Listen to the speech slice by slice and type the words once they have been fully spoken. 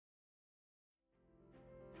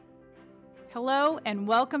Hello and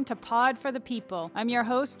welcome to Pod for the People. I'm your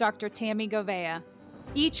host, Dr. Tammy Govea.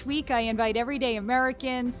 Each week, I invite everyday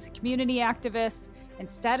Americans, community activists,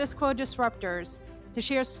 and status quo disruptors to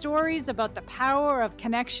share stories about the power of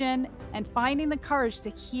connection and finding the courage to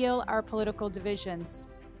heal our political divisions.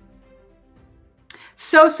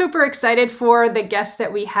 So super excited for the guest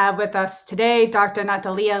that we have with us today, Dr.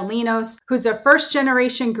 Natalia Linos, who's a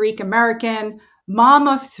first-generation Greek American, mom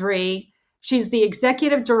of three. She's the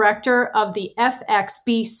executive director of the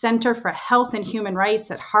FXB Center for Health and Human Rights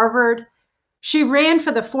at Harvard. She ran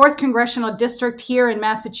for the 4th Congressional District here in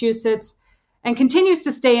Massachusetts and continues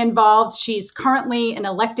to stay involved. She's currently an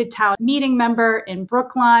elected town meeting member in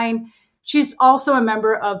Brookline. She's also a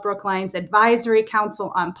member of Brookline's Advisory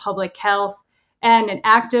Council on Public Health and an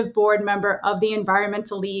active board member of the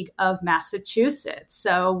Environmental League of Massachusetts.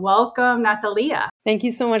 So welcome, Natalia. Thank you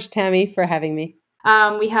so much, Tammy, for having me.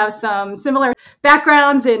 We have some similar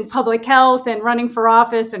backgrounds in public health and running for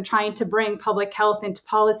office and trying to bring public health into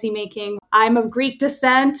policymaking. I'm of Greek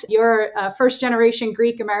descent. You're a first-generation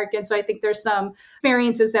Greek American, so I think there's some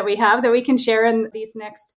experiences that we have that we can share in these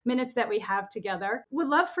next minutes that we have together. Would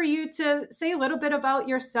love for you to say a little bit about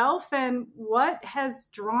yourself and what has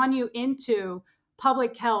drawn you into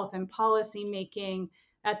public health and policymaking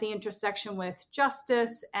at the intersection with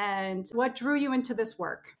justice, and what drew you into this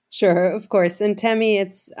work? Sure, of course. And Tammy,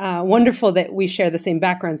 it's wonderful that we share the same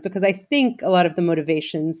backgrounds because I think a lot of the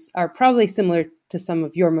motivations are probably similar to some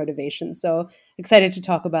of your motivations. So excited to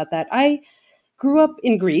talk about that. I grew up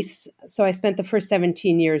in Greece, so I spent the first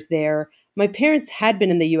 17 years there. My parents had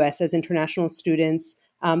been in the US as international students.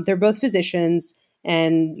 They're both physicians.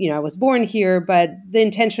 And, I was born here, but the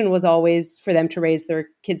intention was always for them to raise their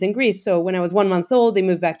kids in Greece. So when I was 1 month old, they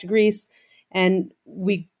moved back to Greece and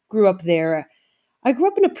we grew up there. I grew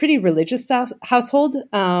up in a pretty religious household.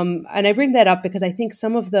 And I bring that up because I think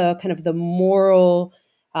some of the kind of the moral,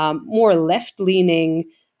 more left-leaning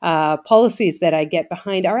policies that I get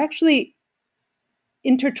behind are actually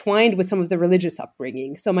intertwined with some of the religious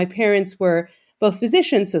upbringing. So my parents were both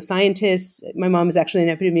physicians, so scientists. My mom is actually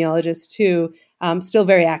an epidemiologist too, still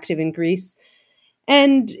very active in Greece.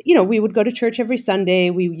 And, we would go to church every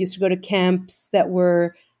Sunday. We used to go to camps that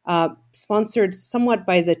were sponsored somewhat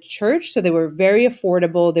by the church. So they were very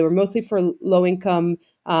affordable. They were mostly for low-income,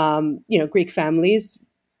 Greek families,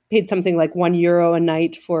 paid something like €1 a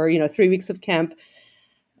night for, 3 weeks of camp.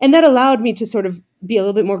 And that allowed me to sort of be a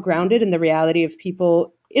little bit more grounded in the reality of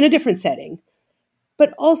people in a different setting.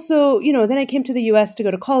 But also, then I came to the US to go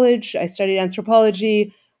to college. I studied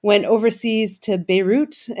anthropology, went overseas to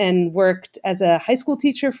Beirut and worked as a high school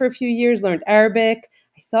teacher for a few years, learned Arabic.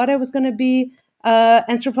 I thought I was going to be an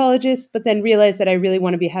anthropologist, but then realized that I really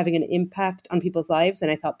want to be having an impact on people's lives. And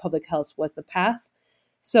I thought public health was the path.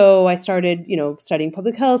 So I started, studying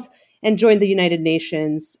public health and joined the United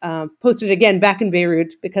Nations, posted again back in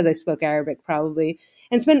Beirut because I spoke Arabic probably,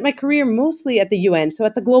 and spent my career mostly at the UN, so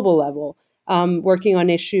at the global level. Working on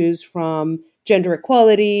issues from gender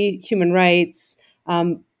equality, human rights,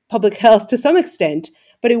 public health to some extent.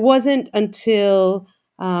 But it wasn't until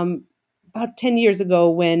about 10 years ago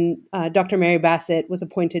when Dr. Mary Bassett was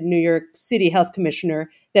appointed New York City Health Commissioner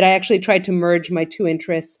that I actually tried to merge my two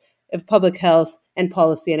interests of public health and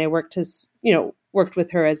policy. And I worked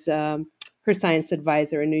with her as her science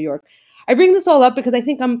advisor in New York. I bring this all up because I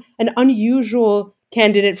think I'm an unusual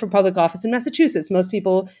candidate for public office in Massachusetts. Most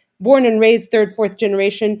people born and raised 3rd, 4th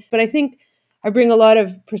generation. But I think I bring a lot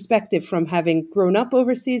of perspective from having grown up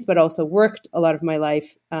overseas, but also worked a lot of my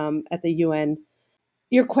life at the UN.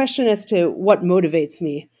 Your question as to what motivates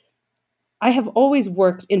me, I have always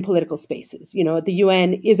worked in political spaces. The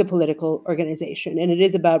UN is a political organization, and it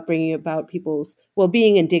is about bringing about people's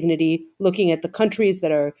well-being and dignity, looking at the countries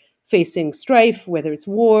that are facing strife, whether it's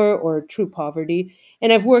war or true poverty.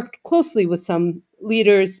 And I've worked closely with some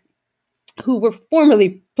leaders who were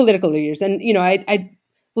formerly political leaders. And, I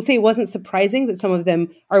will say it wasn't surprising that some of them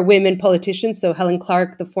are women politicians. So Helen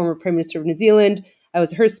Clark, the former Prime Minister of New Zealand, I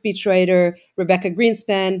was her speechwriter. Rebecca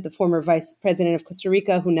Greenspan, the former Vice President of Costa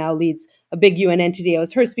Rica, who now leads a big UN entity, I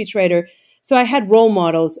was her speechwriter. So I had role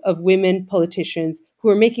models of women politicians who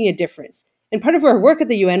were making a difference. And part of our work at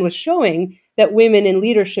the UN was showing that women in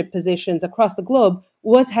leadership positions across the globe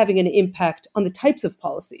was having an impact on the types of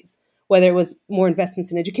policies, whether it was more investments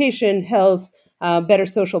in education, health, better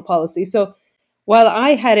social policy. So while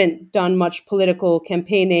I hadn't done much political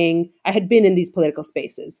campaigning, I had been in these political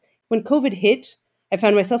spaces. When COVID hit, I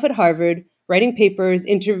found myself at Harvard writing papers,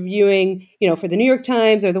 interviewing, for the New York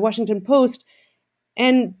Times or the Washington Post.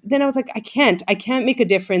 And then I was like, I can't make a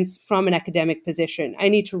difference from an academic position. I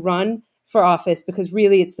need to run for office, because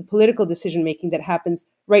really it's the political decision making that happens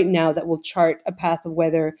right now that will chart a path of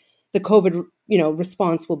whether the COVID,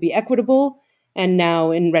 response will be equitable. And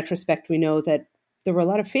now in retrospect, we know that there were a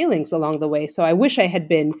lot of failings along the way. So I wish I had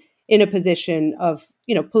been in a position of,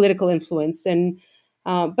 political influence. And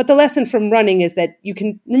but the lesson from running is that you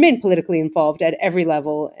can remain politically involved at every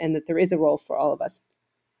level, and that there is a role for all of us.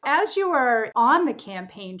 As you were on the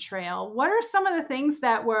campaign trail, what are some of the things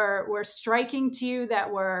that were striking to you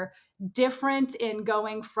that were different in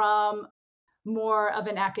going from more of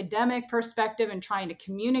an academic perspective and trying to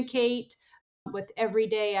communicate with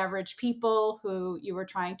everyday average people who you were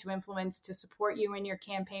trying to influence to support you in your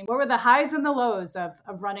campaign? What were the highs and the lows of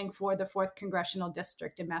running for the 4th Congressional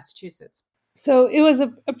District in Massachusetts? So it was a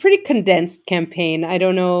pretty condensed campaign. I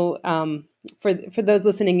don't know, for those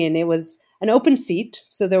listening in, it was an open seat.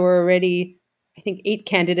 So there were already, I think, 8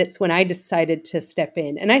 candidates when I decided to step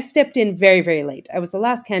in. And I stepped in very, very late. I was the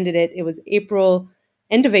last candidate. It was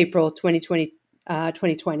end of April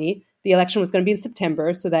 2020. The election was going to be in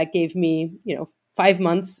September. So that gave me, 5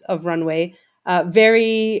 months of runway.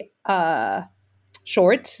 Very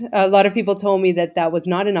short. A lot of people told me that was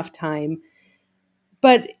not enough time.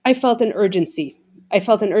 But I felt an urgency. I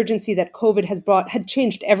felt an urgency that COVID had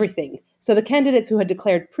changed everything. So the candidates who had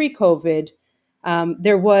declared pre-COVID,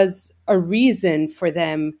 there was a reason for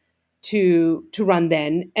them to run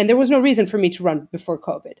then, and there was no reason for me to run before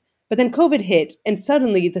COVID. But then COVID hit, and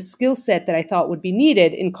suddenly the skill set that I thought would be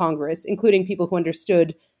needed in Congress, including people who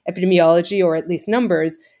understood epidemiology or at least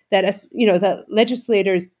numbers, that the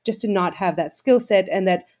legislators just did not have that skill set, and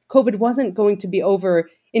that COVID wasn't going to be over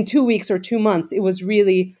in 2 weeks or 2 months. It was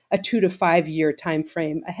really a 2 to 5 year time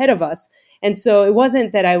frame ahead of us. And so it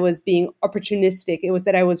wasn't that I was being opportunistic. It was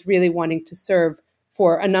that I was really wanting to serve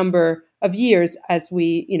for a number of years as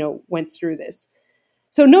we, went through this.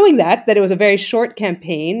 So knowing that it was a very short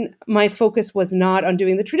campaign, my focus was not on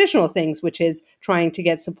doing the traditional things, which is trying to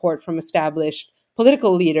get support from established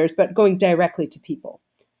political leaders, but going directly to people,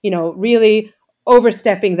 really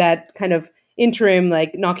overstepping that kind of interim,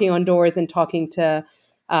 like knocking on doors and talking to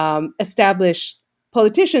established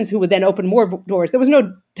politicians who would then open more doors. There was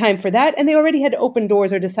no time for that, and they already had opened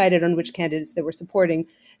doors or decided on which candidates they were supporting.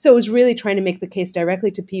 So it was really trying to make the case directly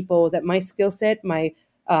to people that my skill set, my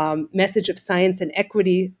message of science and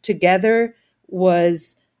equity together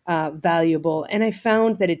was valuable. And I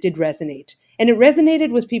found that it did resonate. And it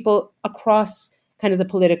resonated with people across kind of the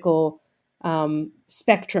political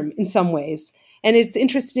spectrum in some ways. And it's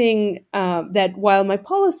interesting that while my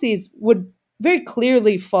policies would very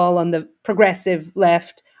clearly fall on the progressive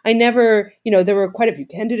left, I never, there were quite a few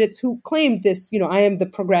candidates who claimed this, I am the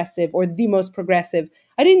progressive or the most progressive.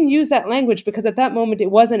 I didn't use that language because at that moment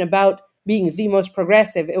it wasn't about being the most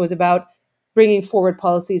progressive. It was about bringing forward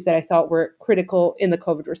policies that I thought were critical in the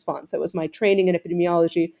COVID response. That was my training in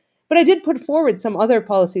epidemiology. But I did put forward some other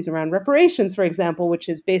policies around reparations, for example, which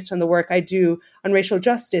is based on the work I do on racial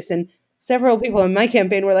justice. And several people in my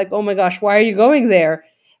campaign were like, oh my gosh, why are you going there?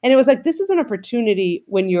 And it was like, this is an opportunity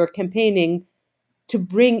when you're campaigning to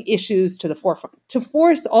bring issues to the forefront, to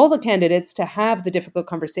force all the candidates to have the difficult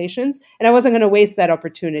conversations. And I wasn't going to waste that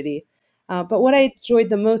opportunity. But what I enjoyed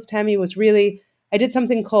the most, Tammy, was really, I did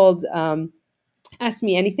something called Ask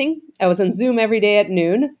Me Anything. I was on Zoom every day at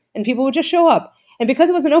noon, and people would just show up. And because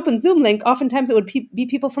it was an open Zoom link, oftentimes it would be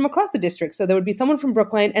people from across the district. So there would be someone from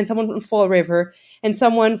Brookline and someone from Fall River and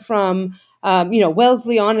someone from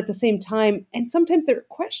Wellesley on at the same time. And sometimes their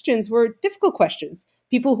questions were difficult questions.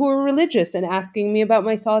 People who were religious and asking me about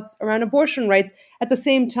my thoughts around abortion rights at the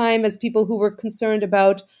same time as people who were concerned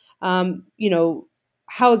about,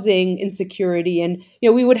 housing insecurity. And,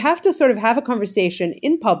 we would have to sort of have a conversation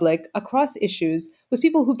in public across issues with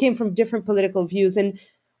people who came from different political views. And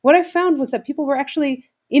what I found was that people were actually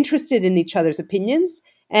interested in each other's opinions.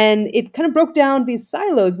 And it kind of broke down these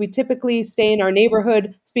silos. We typically stay in our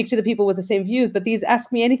neighborhood, speak to the people with the same views, but these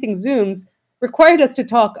Ask Me Anything Zooms required us to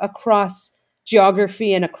talk across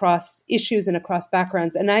geography and across issues and across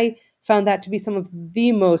backgrounds. And I found that to be some of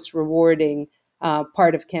the most rewarding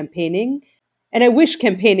part of campaigning. And I wish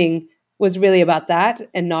campaigning was really about that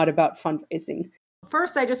and not about fundraising.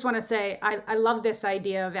 First, I just want to say I love this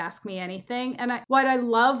idea of Ask Me Anything. And what I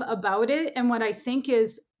love about it and what I think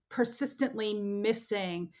is persistently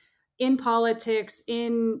missing in politics,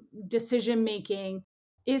 in decision making,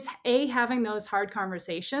 is having those hard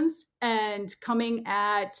conversations and coming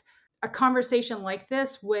at a conversation like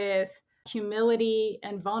this with humility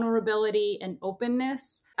and vulnerability and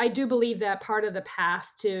openness. I do believe that part of the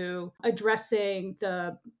path to addressing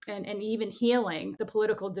and even healing the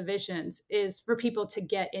political divisions is for people to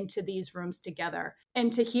get into these rooms together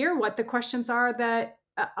and to hear what the questions are that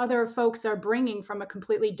other folks are bringing from a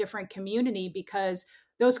completely different community, because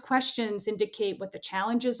those questions indicate what the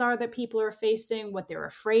challenges are that people are facing, what they're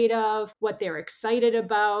afraid of, what they're excited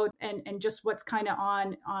about, and just what's kind of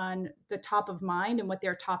on the top of mind and what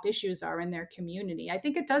their top issues are in their community. I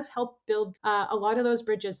think it does help build a lot of those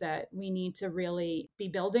bridges that we need to really be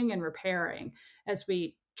building and repairing as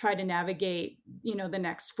we try to navigate, the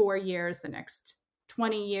next 4 years, the next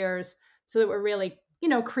 20 years, so that we're really,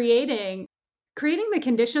 creating the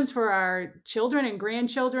conditions for our children and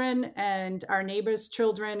grandchildren and our neighbors'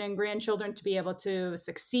 children and grandchildren to be able to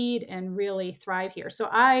succeed and really thrive here. So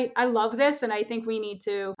I love this. And I think we need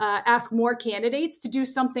to ask more candidates to do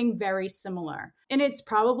something very similar. And it's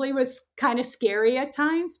probably was kind of scary at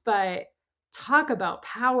times, but talk about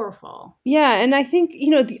powerful. Yeah. And I think,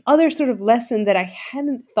 the other sort of lesson that I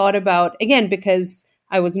hadn't thought about, again, because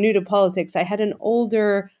I was new to politics, I had an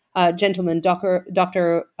older gentleman,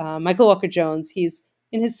 Dr. Michael Walker Jones. He's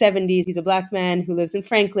in his 70s. He's a Black man who lives in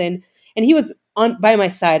Franklin. And he was by my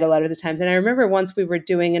side a lot of the times. And I remember once we were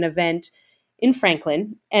doing an event in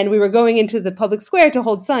Franklin, and we were going into the public square to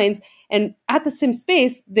hold signs. And at the same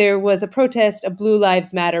space, there was a protest, a Blue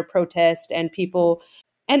Lives Matter protest, and people.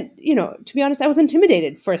 And, to be honest, I was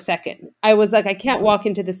intimidated for a second. I was like, I can't walk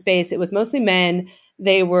into the space. It was mostly men.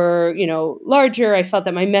 They were, larger. I felt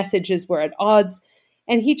that my messages were at odds.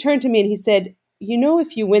 And he turned to me and he said,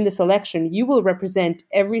 if you win this election, you will represent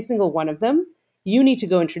every single one of them. You need to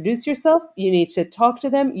go introduce yourself. You need to talk to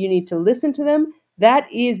them. You need to listen to them.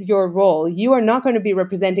 That is your role. You are not going to be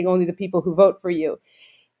representing only the people who vote for you.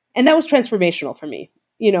 And that was transformational for me.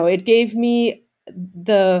 It gave me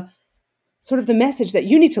the sort of the message that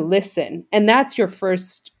you need to listen. And that's your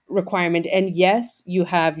first requirement. And yes, you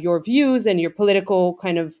have your views and your political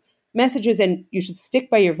kind of messages, and you should stick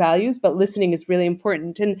by your values, but listening is really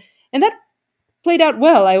important. And that played out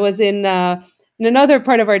well. I was in another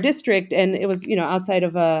part of our district, and it was, outside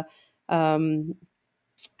of a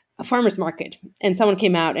farmer's market. And someone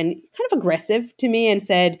came out and kind of aggressive to me and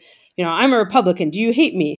said, I'm a Republican. Do you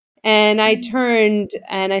hate me? And I turned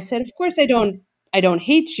and I said, of course I don't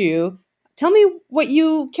hate you. Tell me what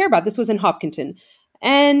you care about. This was in Hopkinton.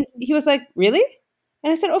 And he was like, really?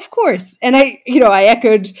 And I said, of course. And I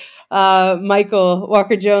echoed Michael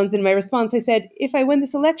Walker Jones in my response. I said, if I win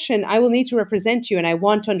this election, I will need to represent you, and I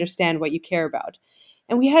want to understand what you care about.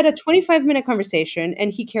 And we had a 25-minute conversation,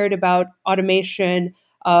 and he cared about automation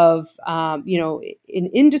of, in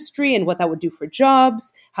industry and what that would do for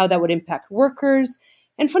jobs, how that would impact workers.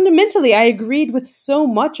 And fundamentally, I agreed with so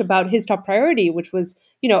much about his top priority, which was,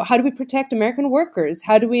 how do we protect American workers?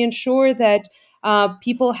 How do we ensure that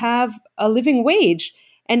people have a living wage?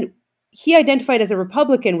 And he identified as a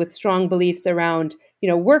Republican with strong beliefs around,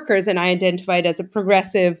 workers, and I identified as a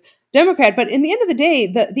progressive Democrat. But in the end of the day,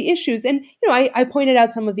 the issues, and, I pointed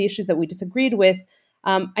out some of the issues that we disagreed with.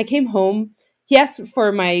 I came home. He asked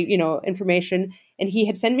for my, information, and he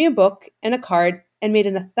had sent me a book and a card and made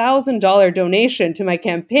an $1,000 donation to my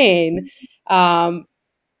campaign. And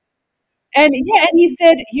he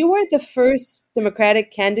said, you are the first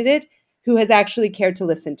Democratic candidate who has actually cared to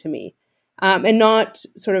listen to me, and not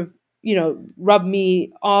sort of, rub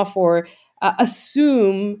me off or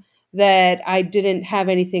assume that I didn't have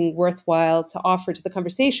anything worthwhile to offer to the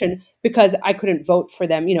conversation because I couldn't vote for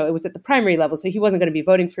them. It was at the primary level, so he wasn't going to be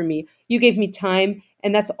voting for me. You gave me time,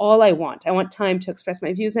 and that's all I want. I want time to express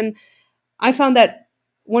my views. And I found that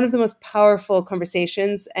one of the most powerful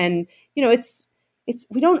conversations. And,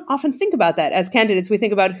 we don't often think about that as candidates. We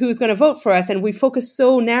think about who's going to vote for us, and we focus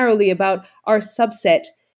so narrowly about our subset.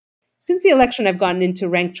 Since the election, I've gotten into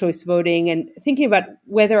ranked choice voting and thinking about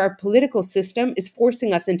whether our political system is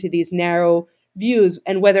forcing us into these narrow views,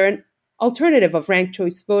 and whether an alternative of ranked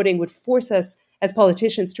choice voting would force us as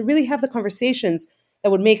politicians to really have the conversations that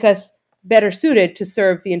would make us better suited to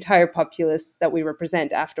serve the entire populace that we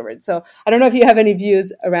represent afterwards. So I don't know if you have any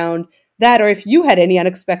views around that, or if you had any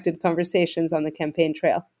unexpected conversations on the campaign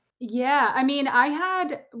trail. Yeah, I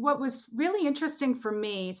had what was really interesting for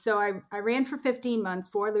me. So I ran for 15 months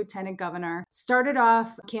for lieutenant governor, started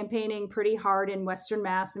off campaigning pretty hard in Western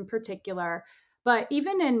Mass in particular, but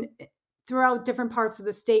even throughout different parts of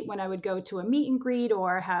the state, when I would go to a meet and greet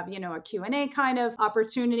or have, a Q&A kind of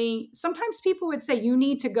opportunity, sometimes people would say, you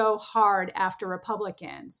need to go hard after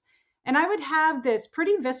Republicans. And I would have this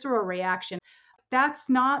pretty visceral reaction. That's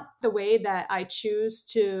not the way that I choose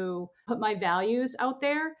to put my values out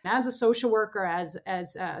there. As a social worker,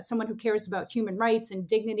 as someone who cares about human rights and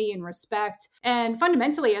dignity and respect, and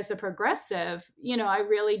fundamentally as a progressive, I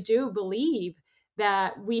really do believe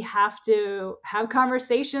that we have to have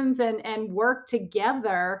conversations and work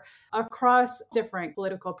together across different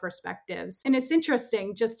political perspectives. And it's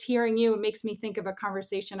interesting just hearing you. It makes me think of a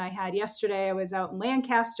conversation I had yesterday. I was out in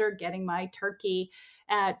Lancaster getting my turkey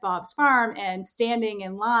at Bob's Farm and standing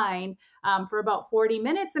in line for about 40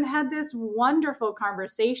 minutes and had this wonderful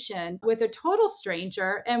conversation with a total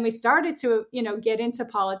stranger. And we started to, get into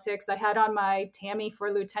politics. I had on my Tammy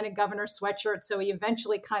for Lieutenant Governor sweatshirt. So he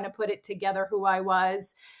eventually kind of put it together who I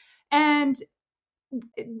was. And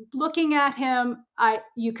looking at him,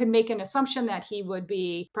 you could make an assumption that he would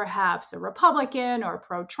be perhaps a Republican or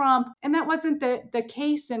pro-Trump. And that wasn't the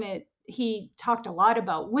case. And he talked a lot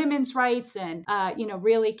about women's rights and,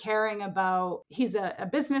 really caring about, he's a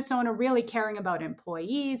business owner, really caring about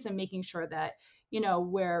employees and making sure that,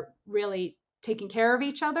 we're really taking care of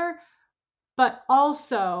each other, but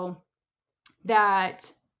also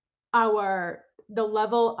that the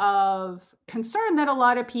level of concern that a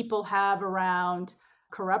lot of people have around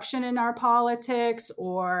corruption in our politics,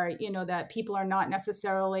 or that people are not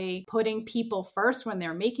necessarily putting people first when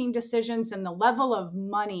they're making decisions, and the level of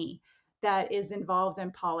money that is involved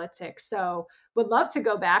in politics. So would love to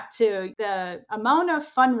go back to the amount of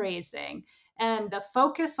fundraising and the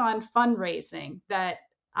focus on fundraising that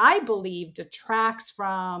I believe detracts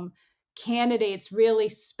from candidates really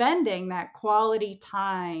spending that quality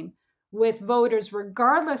time with voters,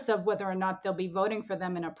 regardless of whether or not they'll be voting for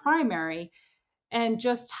them in a primary, and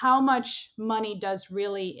just how much money does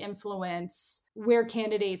really influence where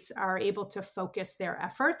candidates are able to focus their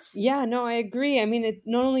efforts. Yeah, no, I agree. I mean, it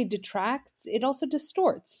not only detracts, it also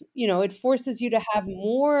distorts. It forces you to have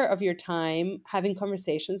more of your time having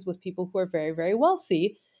conversations with people who are very, very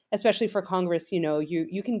wealthy, especially for Congress.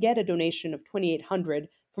 You can get a donation of $2,800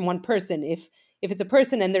 from one person. If it's a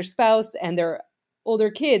person and their spouse and their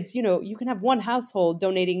older kids, you can have one household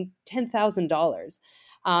donating $10,000.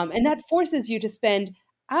 And that forces you to spend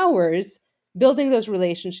hours building those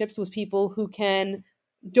relationships with people who can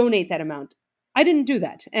donate that amount. I didn't do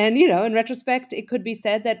that. And, in retrospect, it could be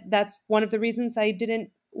said that that's one of the reasons I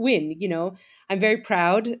didn't win. I'm very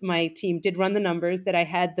proud. My team did run the numbers that I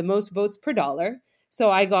had the most votes per dollar.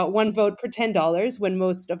 So I got one vote per $10 when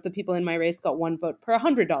most of the people in my race got one vote per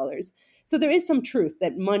 $100. So there is some truth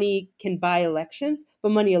that money can buy elections,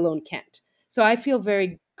 but money alone can't. So I feel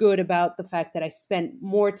very good about the fact that I spent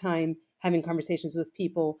more time having conversations with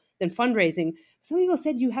people than fundraising. Some people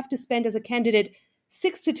said you have to spend as a candidate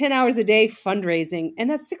 6 to 10 hours a day fundraising. And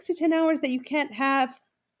that's 6 to 10 hours that you can't have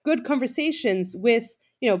good conversations with,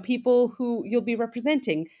 people who you'll be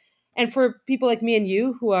representing. And for people like me and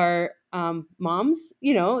you who are moms,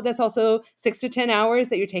 that's also 6 to 10 hours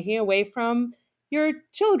that you're taking away from your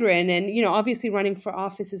children. And, obviously running for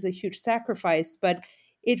office is a huge sacrifice, but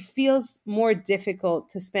it feels more difficult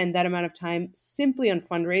to spend that amount of time simply on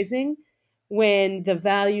fundraising when the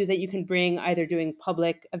value that you can bring either doing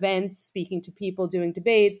public events, speaking to people, doing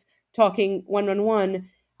debates, talking one-on-one,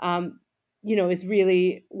 is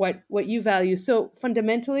really what you value. So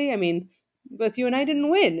fundamentally, I mean, both you and I didn't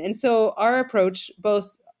win. And so our approach,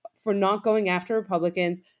 both for not going after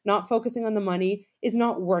Republicans, not focusing on the money, is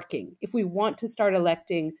not working. If we want to start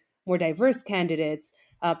electing more diverse candidates,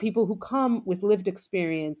 people who come with lived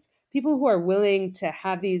experience, people who are willing to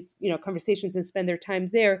have these, conversations and spend their time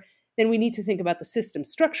there, then we need to think about the system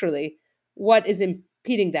structurally. What is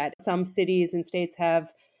impeding that? Some cities and states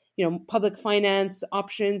have, public finance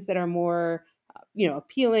options that are more,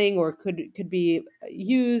 appealing or could be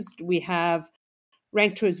used. We have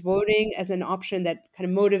ranked choice voting as an option that kind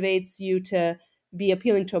of motivates you to be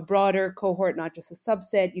appealing to a broader cohort, not just a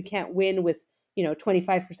subset. You can't win with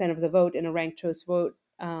 25% of the vote in a ranked choice vote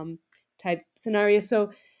type scenario.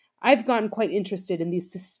 So I've gotten quite interested in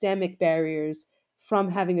these systemic barriers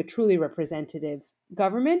from having a truly representative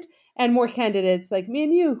government, and more candidates like me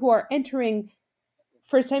and you who are entering,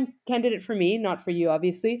 first time candidate for me, not for you,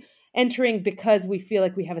 obviously, entering because we feel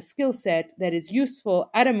like we have a skill set that is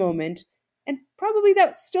useful at a moment. And probably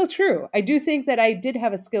that's still true. I do think that I did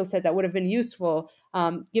have a skill set that would have been useful,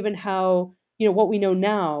 given how, what we know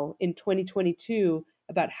now in 2022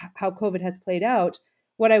 about how COVID has played out.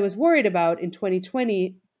 What I was worried about in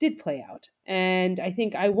 2020 did play out. And I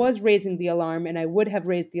think I was raising the alarm, and I would have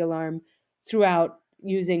raised the alarm throughout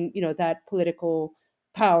using, that political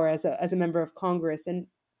power as a member of Congress. And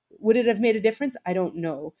would it have made a difference? I don't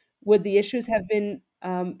know. Would the issues have been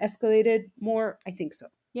escalated more? I think so.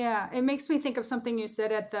 Yeah, it makes me think of something you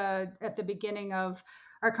said at the beginning of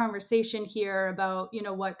our conversation here about,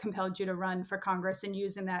 what compelled you to run for Congress and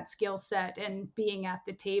using that skill set and being at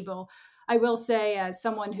the table. I will say, as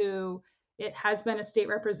someone who it has been a state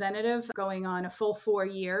representative going on a full 4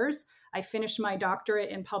 years, I finished my doctorate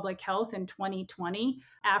in public health in 2020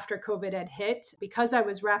 after COVID had hit. Because I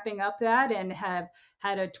was wrapping up that and have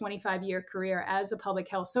had a 25-year career as a public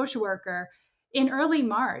health social worker, in early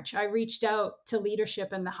March, I reached out to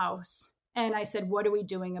leadership in the House and I said, what are we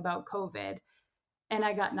doing about COVID? And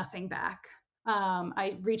I got nothing back.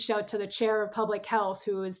 I reached out to the chair of public health,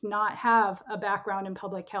 who does not have a background in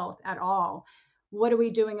public health at all. What are we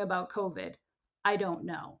doing about COVID? I don't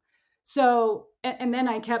know. So, and then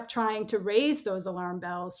I kept trying to raise those alarm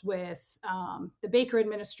bells with the Baker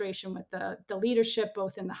administration, with the leadership,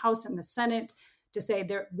 both in the House and the Senate, to say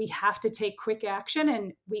that we have to take quick action,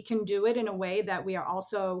 and we can do it in a way that we are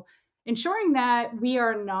also ensuring that we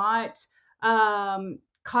are not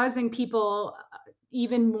causing people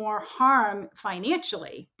even more harm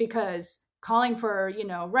financially, because calling for,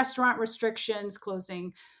 restaurant restrictions,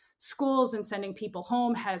 closing schools and sending people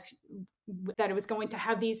home that it was going to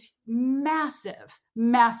have these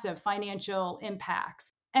massive financial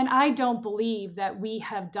impacts. And I don't believe that we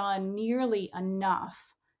have done nearly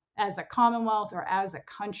enough as a Commonwealth or as a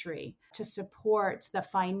country to support the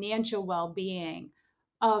financial well-being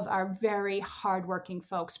of our very hardworking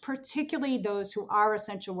folks, particularly those who are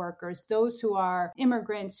essential workers, those who are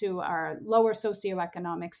immigrants, who are lower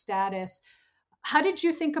socioeconomic status. How did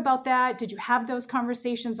you think about that? Did you have those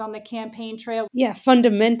conversations on the campaign trail? Yeah,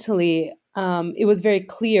 fundamentally, it was very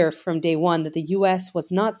clear from day one that the U.S.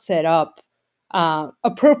 was not set up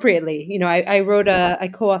appropriately. I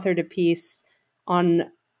co-authored a piece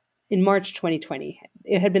in March 2020.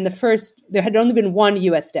 It had been there had only been one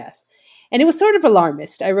U.S. death. And it was sort of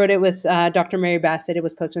alarmist. I wrote it with Dr. Mary Bassett. It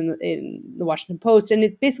was posted in the Washington Post. And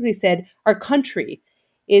it basically said our country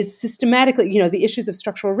is systematically, the issues of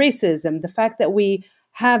structural racism, the fact that we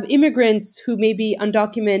have immigrants who may be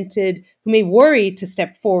undocumented, who may worry to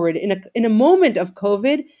step forward. In a moment of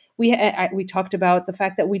COVID, we talked about the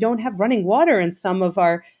fact that we don't have running water in some of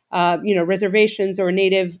our reservations or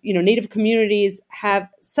native communities have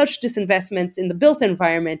such disinvestments in the built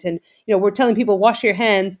environment. And, we're telling people wash your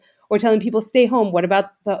hands, or telling people stay home. What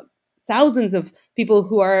about the thousands of people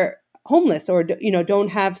who are homeless or don't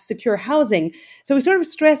have secure housing? So we sort of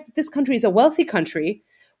stressed that this country is a wealthy country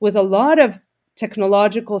with a lot of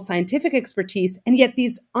technological, scientific expertise, and yet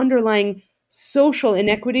these underlying social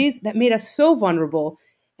inequities that made us so vulnerable.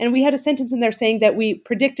 And we had a sentence in there saying that we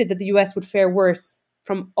predicted that the U.S. would fare worse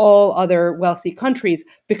from all other wealthy countries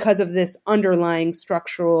because of this underlying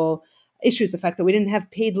structural issues, the fact that we didn't have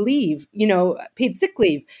paid leave, paid sick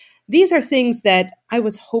leave. These are things that I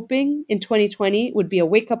was hoping in 2020 would be a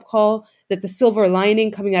wake-up call, that the silver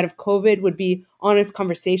lining coming out of COVID would be honest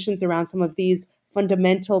conversations around some of these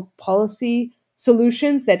fundamental policy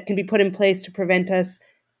solutions that can be put in place to prevent us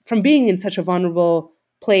from being in such a vulnerable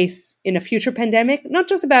place in a future pandemic. Not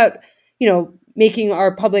just about, making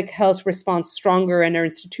our public health response stronger and our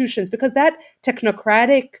institutions, because that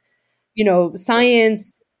technocratic,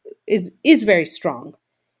 science is very strong.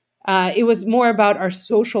 It was more about our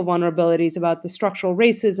social vulnerabilities, about the structural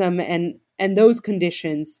racism and those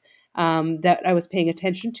conditions that I was paying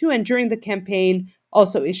attention to. And during the campaign,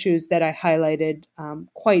 also issues that I highlighted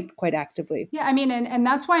quite actively. Yeah, and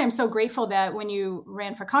that's why I'm so grateful that when you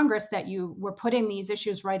ran for Congress, that you were putting these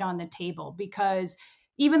issues right on the table, because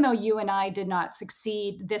even though you and I did not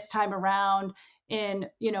succeed this time around in,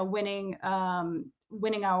 winning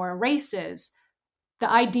our races,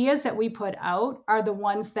 the ideas that we put out are the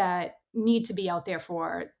ones that need to be out there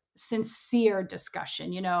for sincere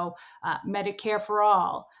discussion, Medicare for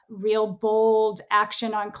all, real bold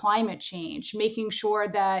action on climate change, making sure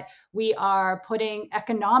that we are putting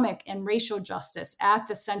economic and racial justice at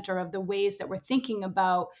the center of the ways that we're thinking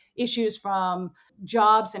about issues, from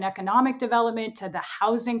jobs and economic development to the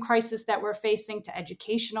housing crisis that we're facing to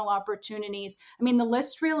educational opportunities. The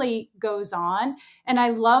list really goes on. And I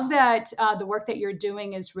love that the work that you're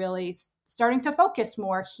doing is really starting to focus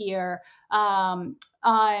more here on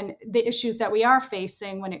the issues that we are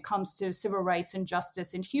facing when it comes to civil rights and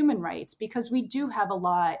justice and human rights, because we do have a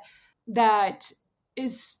lot that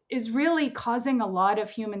is really causing a lot of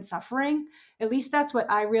human suffering. At least that's what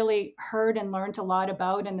I really heard and learned a lot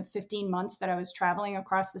about in the 15 months that I was traveling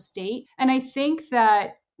across the state. And I think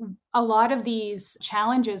that a lot of these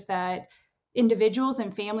challenges that individuals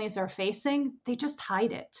and families are facing, they just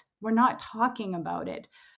hide it. We're not talking about it.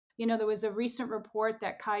 There was a recent report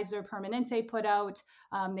that Kaiser Permanente put out.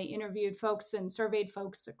 They interviewed folks and surveyed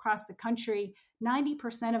folks across the country.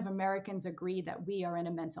 90% of Americans agree that we are in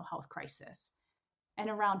a mental health crisis. And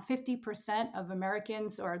around 50% of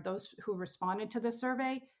Americans, or those who responded to the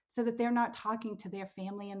survey, said that they're not talking to their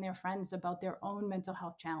family and their friends about their own mental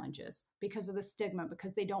health challenges because of the stigma,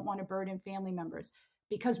 because they don't want to burden family members,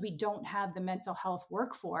 because we don't have the mental health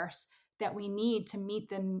workforce that we need to meet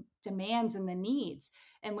the demands and the needs.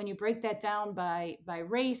 And when you break that down by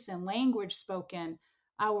race and language spoken,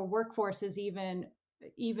 our workforce is even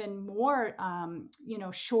more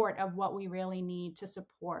short of what we really need to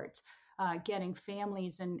support getting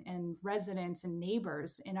families and residents and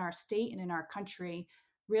neighbors in our state and in our country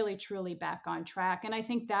really truly back on track. And I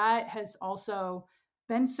think that has also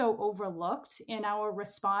been so overlooked in our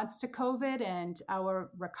response to COVID and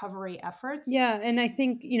our recovery efforts. Yeah, and I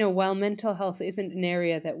think, while mental health isn't an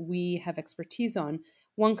area that we have expertise on,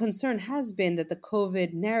 one concern has been that the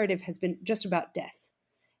COVID narrative has been just about death,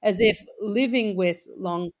 as if living with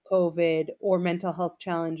long COVID or mental health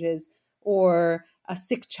challenges or a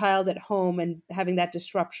sick child at home and having that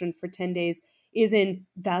disruption for 10 days isn't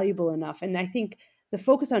valuable enough. And I think the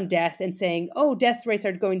focus on death and saying, oh, death rates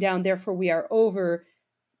are going down, therefore we are over,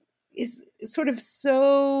 is sort of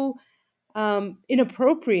so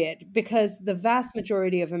inappropriate, because the vast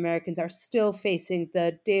majority of Americans are still facing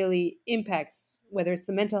the daily impacts, whether it's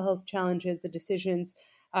the mental health challenges, the decisions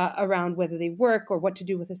around whether they work or what to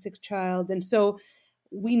do with a sick child. And so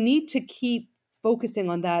we need to keep focusing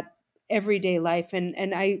on that everyday life.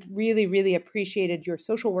 And I really, really appreciated your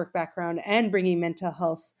social work background and bringing mental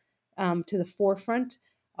health to the forefront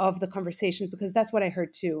of the conversations, because that's what I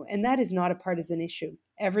heard too. And that is not a partisan issue.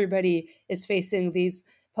 Everybody is facing these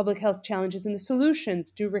public health challenges, and the solutions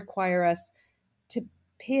do require us to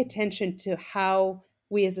pay attention to how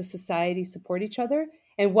we as a society support each other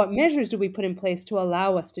and what measures do we put in place to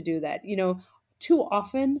allow us to do that. Too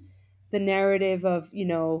often the narrative of,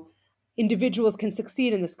 individuals can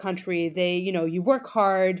succeed in this country. You work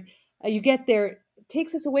hard, you get there,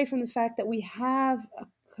 takes us away from the fact that we have a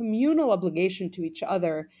communal obligation to each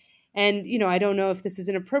other. And, I don't know if this is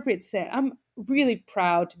inappropriate to say, I'm really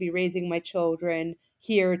proud to be raising my children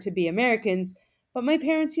here to be Americans. But my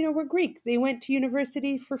parents, were Greek. They went to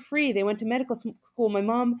university for free. They went to medical school. My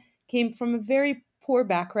mom came from a very poor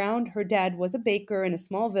background. Her dad was a baker in a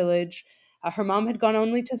small village. Her mom had gone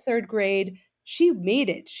only to third grade. She made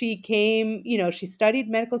it. She came, she studied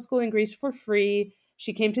medical school in Greece for free.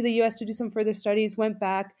 She came to the US to do some further studies, went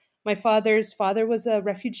back. My father's father was a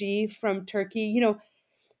refugee from Turkey.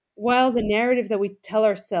 While the narrative that we tell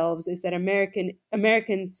ourselves is that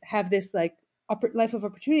Americans have this like life of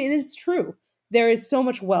opportunity, and it's true. There is so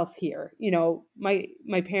much wealth here.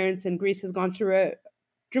 My parents in Greece has gone through a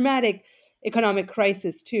dramatic economic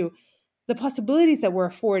crisis too. The possibilities that we're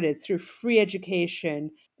afforded through free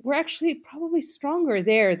education, we're actually probably stronger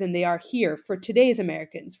there than they are here for today's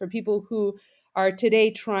Americans, for people who are today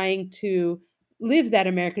trying to live that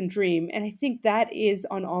American dream. And I think that is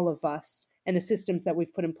on all of us and the systems that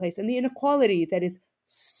we've put in place, and the inequality that is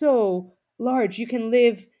so large. You can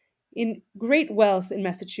live in great wealth in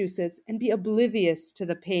Massachusetts and be oblivious to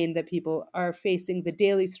the pain that people are facing, the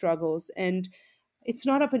daily struggles. And it's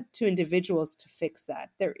not up to individuals to fix that.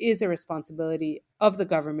 There is a responsibility of the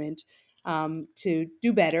government to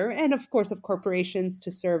do better, and of course of corporations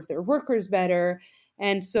to serve their workers better.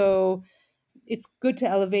 And so it's good to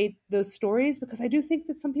elevate those stories, because I do think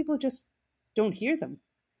that some people just don't hear them.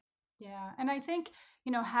 Yeah. And I think,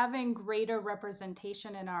 having greater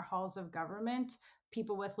representation in our halls of government,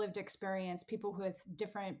 people with lived experience, people with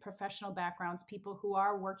different professional backgrounds, people who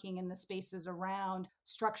are working in the spaces around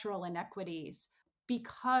structural inequities,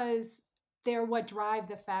 because they're what drive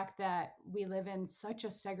the fact that we live in such a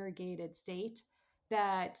segregated state,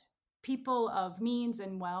 that people of means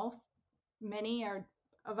and wealth, many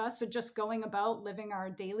of us are just going about living our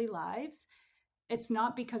daily lives. It's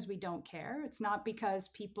not because we don't care. It's not because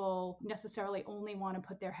people necessarily only want to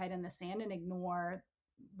put their head in the sand and ignore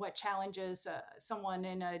what challenges someone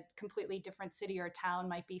in a completely different city or town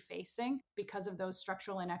might be facing because of those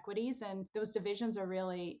structural inequities. And those divisions are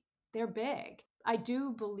really, they're big. I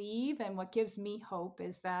do believe, and what gives me hope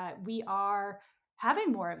is that we are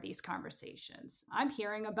having more of these conversations. I'm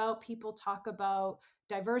hearing about people talk about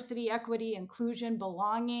diversity, equity, inclusion,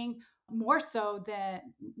 belonging, more so than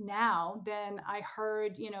now than I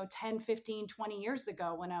heard, 10, 15, 20 years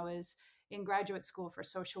ago when I was in graduate school for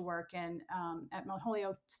social work and at Mount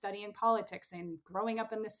Holyoke studying politics and growing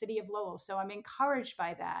up in the city of Lowell. So I'm encouraged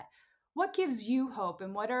by that. What gives you hope,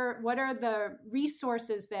 and what are the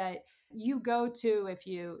resources that you go to if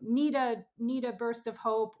you need a burst of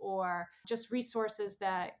hope, or just resources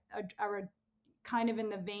that are kind of in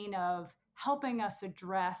the vein of helping us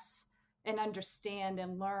address and understand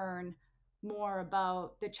and learn more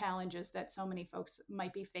about the challenges that so many folks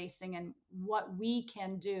might be facing, and what we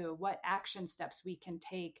can do, what action steps we can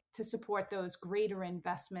take to support those greater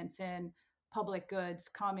investments in public goods,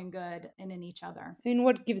 common good, and in each other. I mean,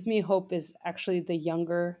 what gives me hope is actually the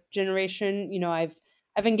younger generation.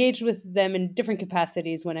 I've engaged with them in different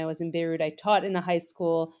capacities. When I was in Beirut, I taught in a high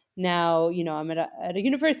school. Now, I'm at a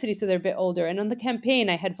university, so they're a bit older. And on the campaign,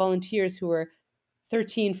 I had volunteers who were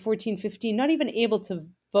 13, 14, 15, not even able to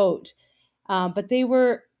vote. But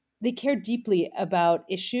they care deeply about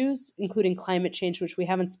issues, including climate change, which we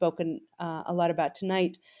haven't spoken a lot about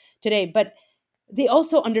today. But they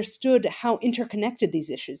also understood how interconnected these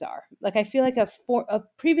issues are. Like, I feel like a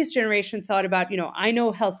previous generation thought about, I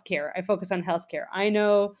know healthcare, I focus on healthcare. I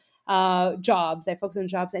know jobs, I focus on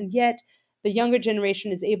jobs. And yet the younger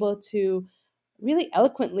generation is able to really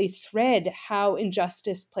eloquently thread how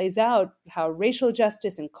injustice plays out, how racial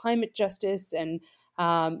justice and climate justice and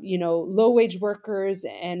low wage workers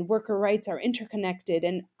and worker rights are interconnected.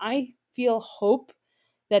 And I feel hope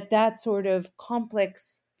that sort of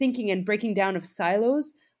complex thinking and breaking down of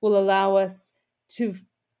silos will allow us to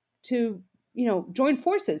join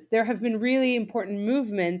forces. There have been really important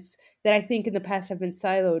movements that I think in the past have been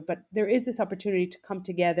siloed, but there is this opportunity to come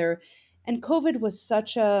together. And COVID was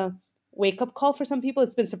such a wake up call for some people.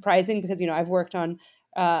 It's been surprising because I've worked on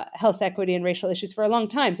health equity and racial issues for a long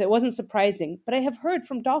time, so it wasn't surprising. But I have heard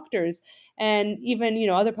from doctors and even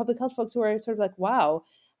other public health folks who are sort of like, wow,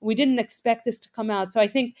 we didn't expect this to come out. So I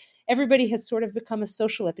think everybody has sort of become a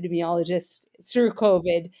social epidemiologist through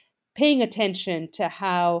COVID, paying attention to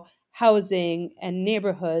how housing and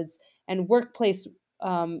neighborhoods and workplace,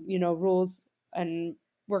 rules and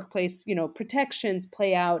workplace, protections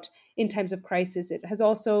play out in times of crisis. It has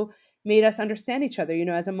also made us understand each other.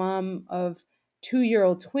 As a mom of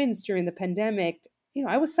 2-year-old twins during the pandemic,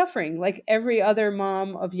 I was suffering like every other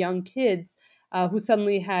mom of young kids who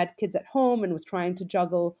suddenly had kids at home and was trying to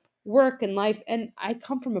juggle work and life. And I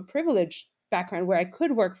come from a privileged background where I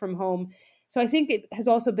could work from home. So I think it has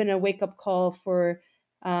also been a wake up call for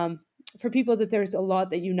people that there's a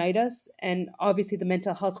lot that unite us. And obviously the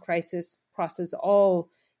mental health crisis crosses all,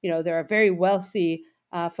 there are very wealthy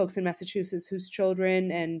folks in Massachusetts whose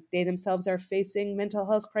children and they themselves are facing mental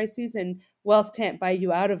health crises, and wealth can't buy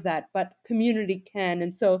you out of that, but community can.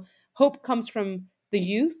 And so hope comes from the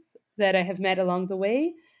youth that I have met along the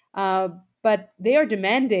way. But they are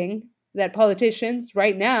demanding that politicians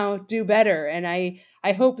right now do better. And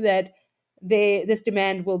I hope that this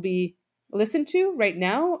demand will be listened to right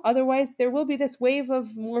now. Otherwise, there will be this wave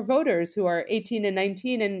of more voters who are 18 and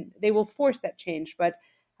 19, and they will force that change. But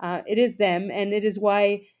it is them. And it is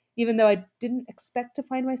why, even though I didn't expect to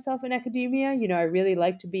find myself in academia, I really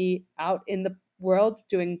like to be out in the world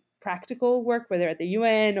doing practical work, whether at the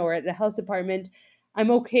UN or at the health department. I'm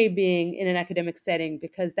okay being in an academic setting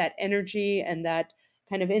because that energy and that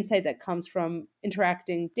kind of insight that comes from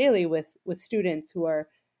interacting daily with students who are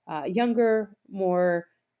younger, more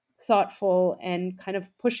thoughtful, and kind of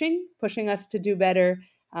pushing us to do better.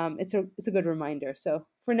 It's a good reminder. So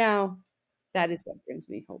for now, that is what brings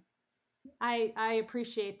me hope. I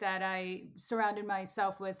appreciate that. I surrounded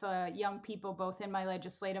myself with young people, both in my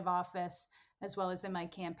legislative office as well as in my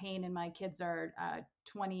campaign, and my kids are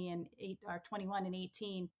 21 and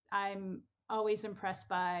 18. I'm always impressed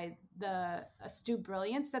by the astute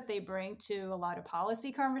brilliance that they bring to a lot of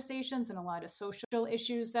policy conversations and a lot of social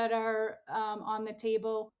issues that are on the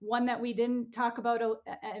table. One that we didn't talk about,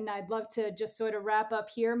 and I'd love to just sort of wrap up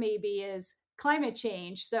here maybe, is climate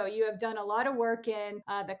change. So you have done a lot of work in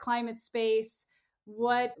the climate space.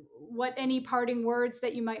 What any parting words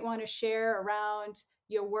that you might want to share around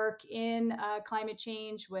your work in climate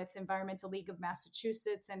change with Environmental League of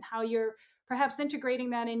Massachusetts, and how you're perhaps integrating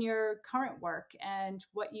that in your current work, and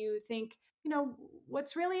what you think,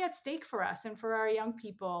 what's really at stake for us and for our young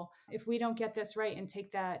people if we don't get this right and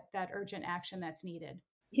take that urgent action that's needed?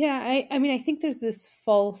 Yeah, I mean, I think there's this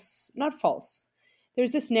not false,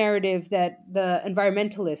 there's this narrative that the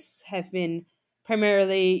environmentalists have been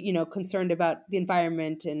primarily, concerned about the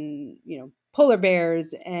environment and, polar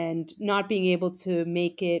bears and not being able to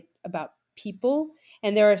make it about people.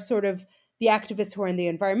 And there are sort of the activists who are in the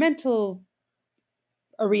environmental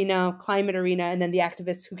arena, climate arena, and then the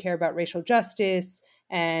activists who care about racial justice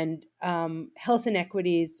and health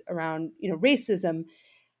inequities around, racism.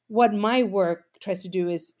 What my work tries to do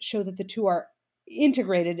is show that the two are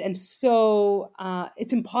integrated, and so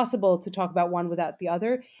it's impossible to talk about one without the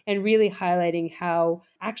other, and really highlighting how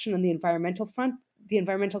action on the environmental front, the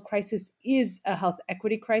environmental crisis, is a health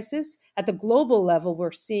equity crisis. At the global level,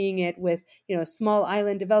 we're seeing it with small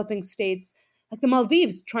island developing states like the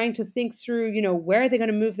Maldives trying to think through where are they going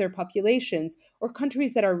to move their populations, or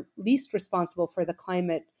countries that are least responsible for the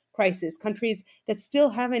climate crisis, countries that still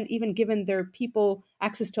haven't even given their people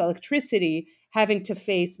access to electricity, having to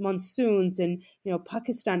face monsoons. And,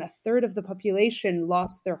 Pakistan, a third of the population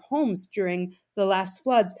lost their homes during the last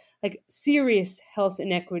floods, like serious health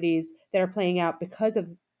inequities that are playing out because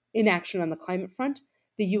of inaction on the climate front.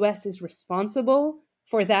 The US is responsible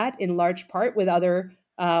for that in large part with other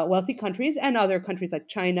wealthy countries and other countries like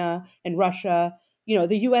China and Russia.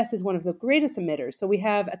 The US is one of the greatest emitters. So we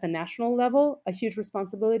have at the national level a huge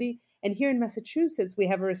responsibility. And here in Massachusetts, we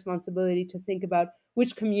have a responsibility to think about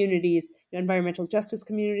which communities, environmental justice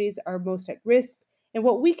communities, are most at risk and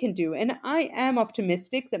what we can do. And I am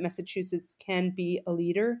optimistic that Massachusetts can be a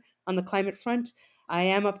leader on the climate front. I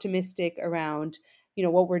am optimistic around,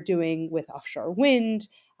 what we're doing with offshore wind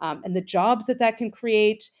and the jobs that can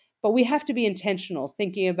create. But we have to be intentional,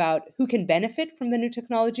 thinking about who can benefit from the new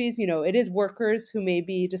technologies. It is workers who may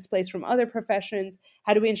be displaced from other professions.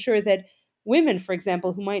 How do we ensure that women, for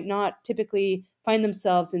example, who might not typically find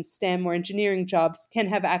themselves in STEM or engineering jobs, can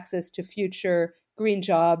have access to future green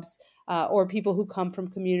jobs, or people who come from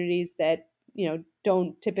communities that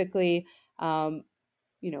don't typically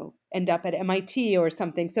end up at MIT or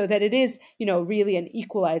something, so that it is really an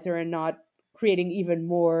equalizer and not creating even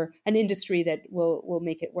more an industry that will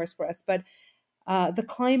make it worse for us. But the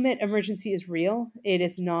climate emergency is real. It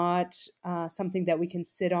is not something that we can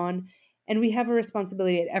sit on. And we have a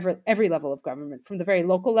responsibility at every level of government, from the very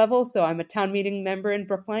local level. So I'm a town meeting member in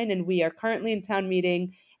Brookline, and we are currently in town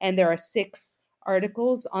meeting, and there are 6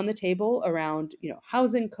 articles on the table around,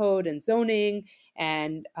 housing code and zoning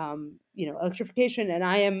and, electrification. And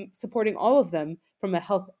I am supporting all of them from a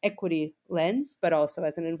health equity lens, but also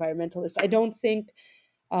as an environmentalist. I don't think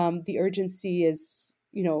the urgency is,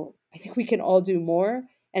 I think we can all do more.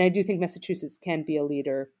 And I do think Massachusetts can be a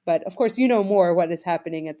leader. But of course, more what is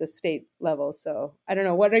happening at the state level. So I don't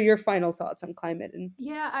know. What are your final thoughts on climate?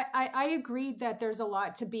 Yeah, I agree that there's a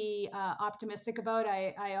lot to be optimistic about.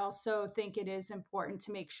 I also think it is important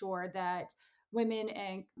to make sure that women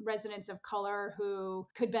and residents of color who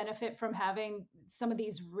could benefit from having some of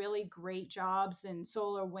these really great jobs in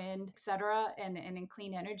solar, wind, et cetera, and in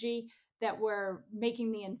clean energy, that we're making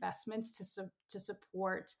the investments to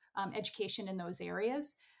support education in those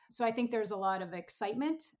areas. So I think there's a lot of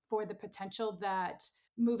excitement for the potential that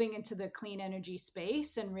moving into the clean energy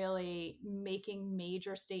space and really making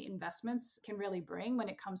major state investments can really bring when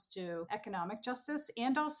it comes to economic justice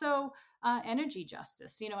and also energy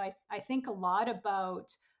justice. I think a lot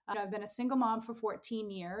about, I've been a single mom for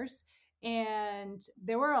 14 years, and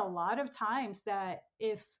there were a lot of times that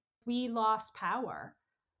if we lost power,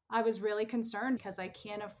 I was really concerned because I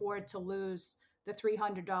can't afford to lose the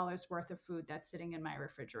 $300 worth of food that's sitting in my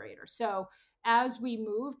refrigerator. So as we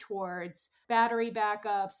move towards battery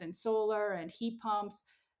backups and solar and heat pumps,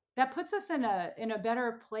 that puts us in a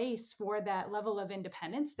better place for that level of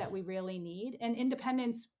independence that we really need, and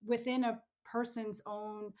independence within a person's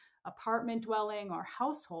own apartment dwelling or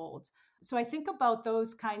household. So I think about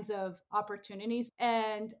those kinds of opportunities,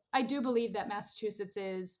 and I do believe that Massachusetts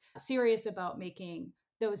is serious about making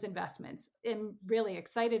those investments. I'm really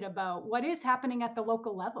excited about what is happening at the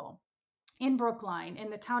local level in Brookline, in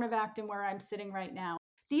the town of Acton, where I'm sitting right now.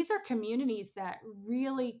 These are communities that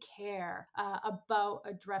really care about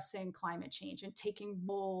addressing climate change and taking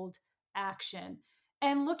bold action,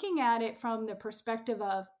 and looking at it from the perspective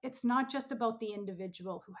of it's not just about the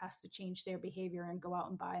individual who has to change their behavior and go out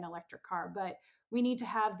and buy an electric car, but we need to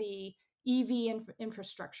have the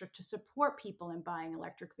infrastructure to support people in buying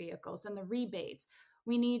electric vehicles and the rebates.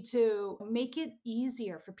 We need to make it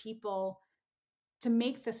easier for people to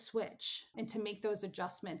make the switch and to make those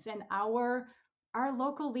adjustments. And our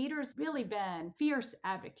local leaders really been fierce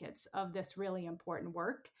advocates of this really important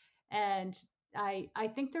work. And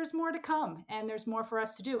I think there's more to come, and there's more for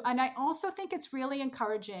us to do. And I also think it's really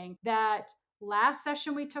encouraging that last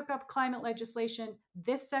session we took up climate legislation.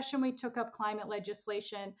 This session we took up climate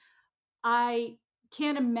legislation. I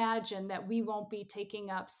can't imagine that we won't be taking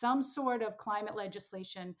up some sort of climate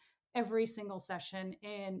legislation every single session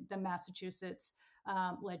in the Massachusetts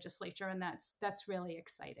legislature, and that's really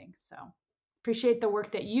exciting. So appreciate the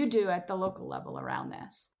work that you do at the local level around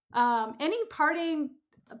this. Any parting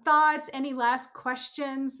thoughts? Any last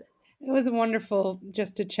questions? It was wonderful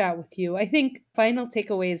just to chat with you. I think final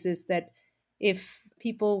takeaways is that if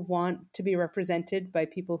people want to be represented by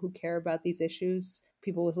people who care about these issues,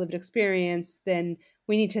 people with lived experience, then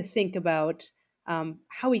we need to think about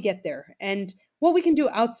how we get there and what we can do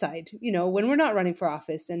outside, when we're not running for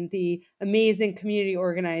office, and the amazing community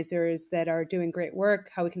organizers that are doing great work,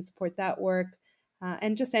 how we can support that work.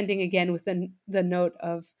 And just ending again with the note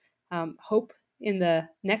of hope in the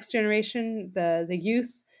next generation, the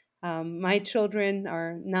youth, My children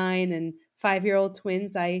are 9 and 5-year-old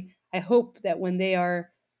twins. I hope that when they are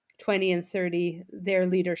 20 and 30, their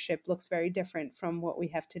leadership looks very different from what we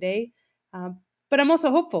have today. But I'm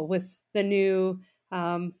also hopeful with the new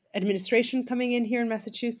administration coming in here in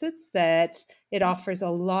Massachusetts that it offers a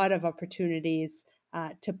lot of opportunities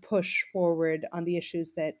to push forward on the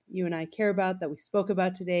issues that you and I care about, that we spoke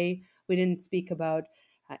about today. We didn't speak about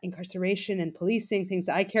incarceration and policing, things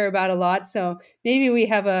I care about a lot. So maybe we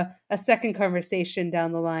have a second conversation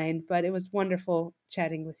down the line, but it was wonderful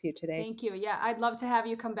chatting with you today. Thank you. Yeah, I'd love to have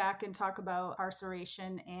you come back and talk about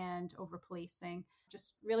incarceration and over-policing.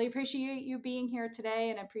 Just really appreciate you being here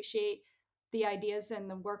today and appreciate the ideas and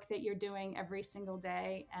the work that you're doing every single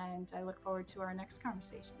day. And I look forward to our next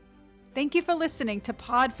conversation. Thank you for listening to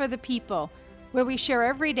Pod for the People, where we share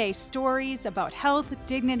everyday stories about health,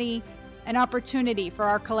 dignity, and opportunity for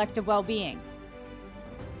our collective well-being.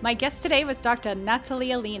 My guest today was Dr.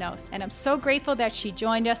 Natalia Linos, and I'm so grateful that she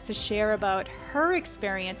joined us to share about her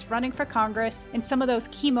experience running for Congress and some of those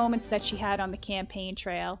key moments that she had on the campaign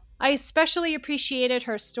trail. I especially appreciated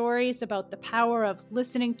her stories about the power of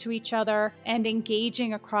listening to each other and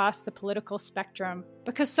engaging across the political spectrum,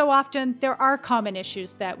 because so often there are common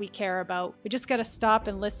issues that we care about. We just got to stop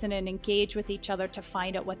and listen and engage with each other to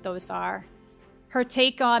find out what those are. Her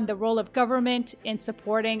take on the role of government in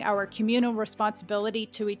supporting our communal responsibility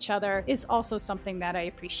to each other is also something that I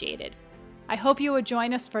appreciated. I hope you will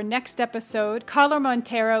join us for next episode. Carla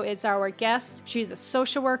Montero is our guest. She's a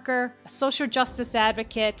social worker, a social justice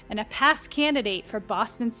advocate, and a past candidate for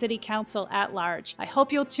Boston City Council at large. I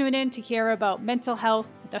hope you'll tune in to hear about mental health,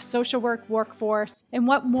 the social work workforce, and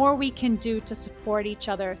what more we can do to support each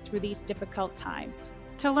other through these difficult times.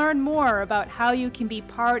 To learn more about how you can be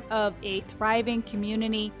part of a thriving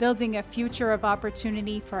community, building a future of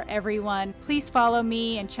opportunity for everyone, please follow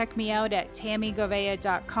me and check me out at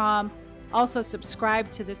tammygovea.com. Also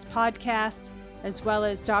subscribe to this podcast, as well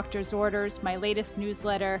as Doctor's Orders, my latest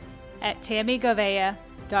newsletter, at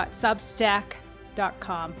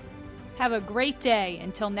tammygovea.substack.com. Have a great day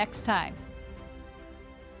until next time.